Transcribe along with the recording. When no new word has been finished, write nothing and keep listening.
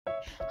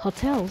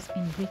Hotels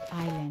in Greek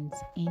islands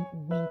in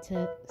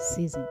winter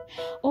season.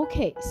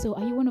 Okay, so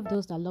are you one of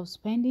those that love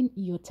spending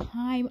your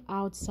time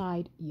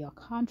outside your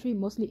country,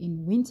 mostly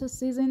in winter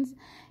seasons?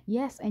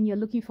 Yes, and you're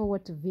looking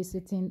forward to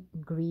visiting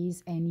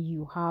Greece and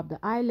you have the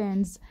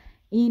islands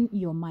in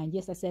your mind.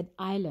 Yes, I said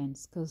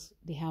islands because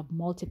they have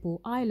multiple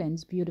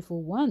islands,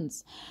 beautiful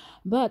ones.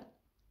 But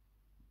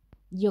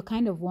you're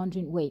kind of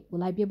wondering, wait,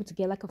 will I be able to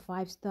get like a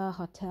five-star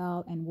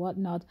hotel and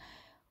whatnot?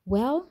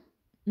 Well,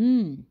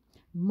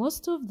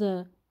 most of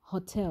the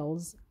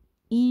hotels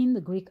in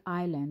the Greek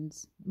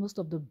islands, most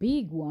of the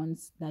big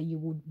ones that you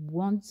would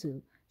want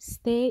to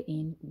stay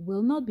in,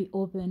 will not be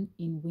open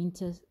in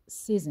winter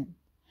season.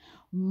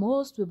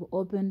 Most will be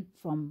open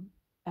from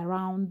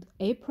around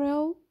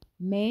April,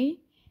 May.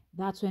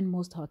 That's when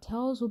most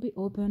hotels will be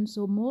open.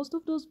 So most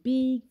of those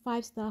big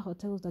five-star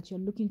hotels that you're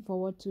looking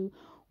forward to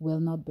will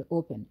not be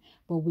open.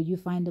 But will you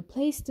find a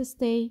place to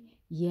stay?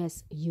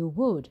 Yes, you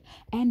would.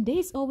 And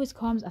this always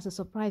comes as a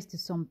surprise to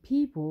some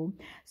people.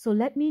 So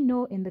let me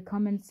know in the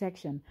comment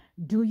section,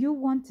 do you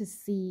want to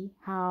see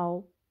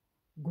how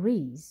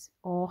Greece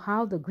or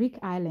how the Greek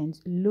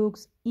islands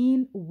looks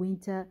in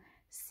winter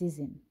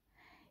season?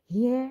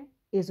 Here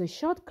is a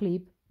short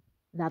clip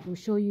that will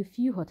show you a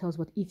few hotels,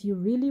 but if you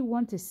really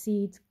want to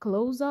see it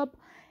close up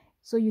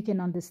so you can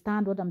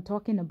understand what I'm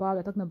talking about,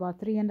 I'm talking about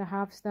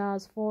 3.5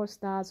 stars, 4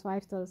 stars,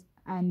 5 stars,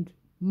 and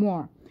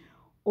more.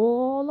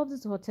 All of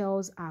these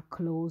hotels are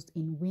closed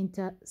in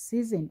winter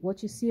season.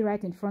 What you see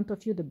right in front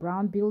of you, the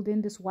brown building,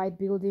 this white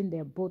building,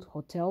 they're both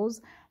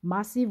hotels.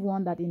 Massive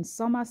one that in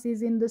summer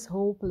season, this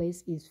whole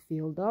place is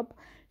filled up,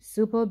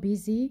 super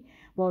busy.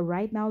 But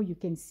right now you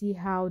can see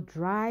how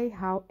dry,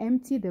 how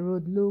empty the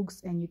road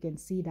looks, and you can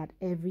see that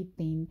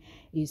everything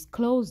is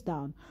closed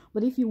down.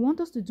 But if you want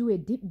us to do a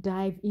deep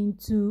dive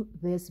into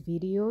these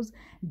videos,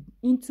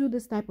 into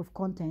this type of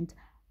content,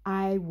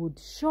 I would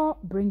sure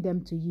bring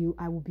them to you.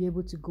 I will be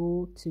able to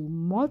go to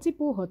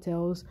multiple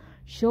hotels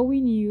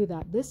showing you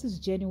that this is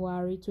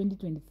January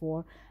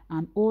 2024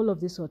 and all of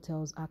these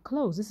hotels are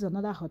closed. This is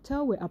another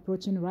hotel we're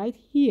approaching right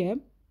here.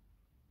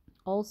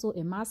 Also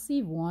a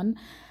massive one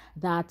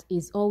that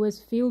is always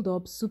filled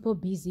up, super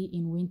busy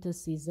in winter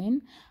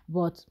season.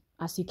 But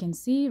as you can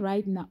see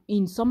right now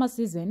in summer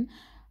season,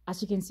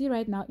 as you can see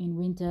right now in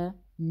winter,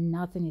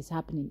 nothing is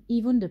happening.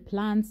 Even the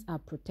plants are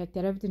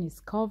protected, everything is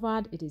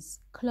covered, it is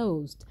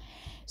closed.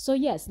 So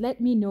yes,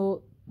 let me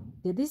know,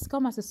 did this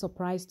come as a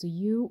surprise to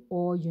you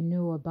or you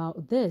know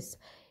about this?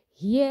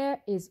 Here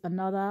is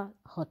another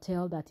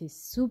hotel that is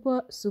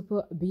super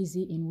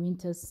busy in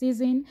winter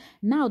season.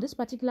 Now this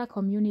particular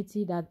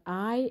community that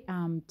I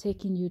am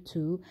taking you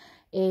to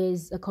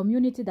is a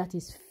community that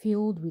is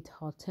filled with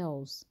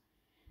hotels.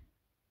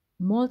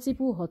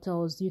 Multiple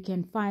hotels you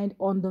can find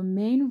on the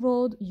main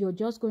road. You're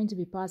just going to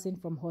be passing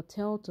from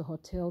hotel to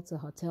hotel to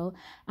hotel,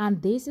 and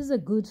this is a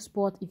good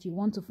spot if you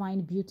want to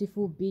find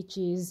beautiful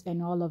beaches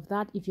and all of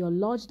that. If you're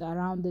lodged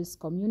around this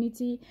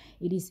community,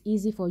 it is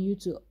easy for you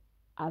to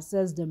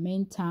access the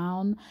main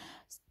town,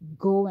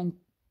 go and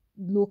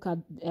look at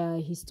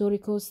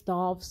historical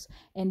stuffs.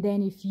 And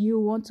then if you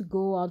want to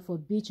go out for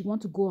beach, you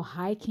want to go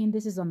hiking,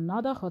 this is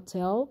another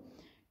hotel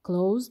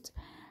closed.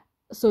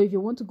 So if you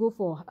want to go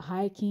for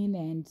hiking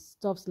and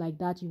stuffs like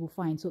that, you will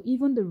find. So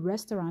even the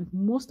restaurant,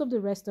 most of the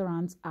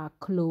restaurants are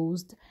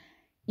closed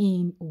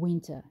in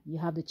winter. You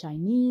have the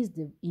Chinese,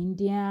 the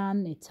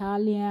Indian,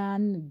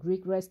 Italian,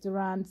 Greek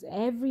restaurants,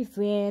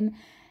 everything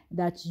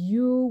that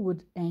you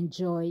would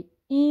enjoy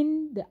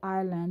in the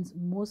islands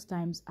most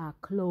times are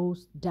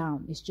closed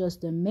down. It's just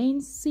the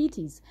main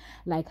cities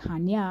like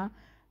Hania,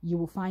 you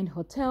will find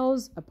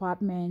hotels,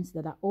 apartments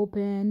that are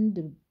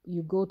open.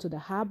 You go to the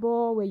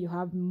harbor where you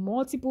have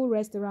multiple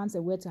restaurants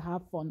and where to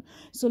have fun.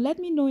 So let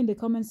me know in the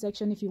comment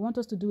section if you want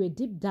us to do a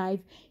deep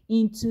dive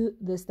into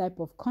this type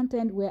of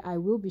content where I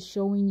will be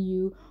showing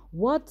you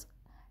what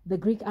the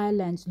Greek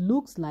islands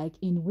looks like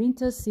in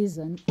winter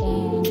season,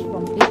 and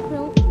from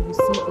April you will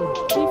see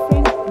a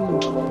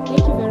different look. Thank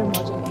you very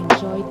much and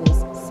enjoy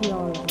this. See you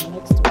all in the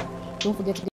next one. Don't forget to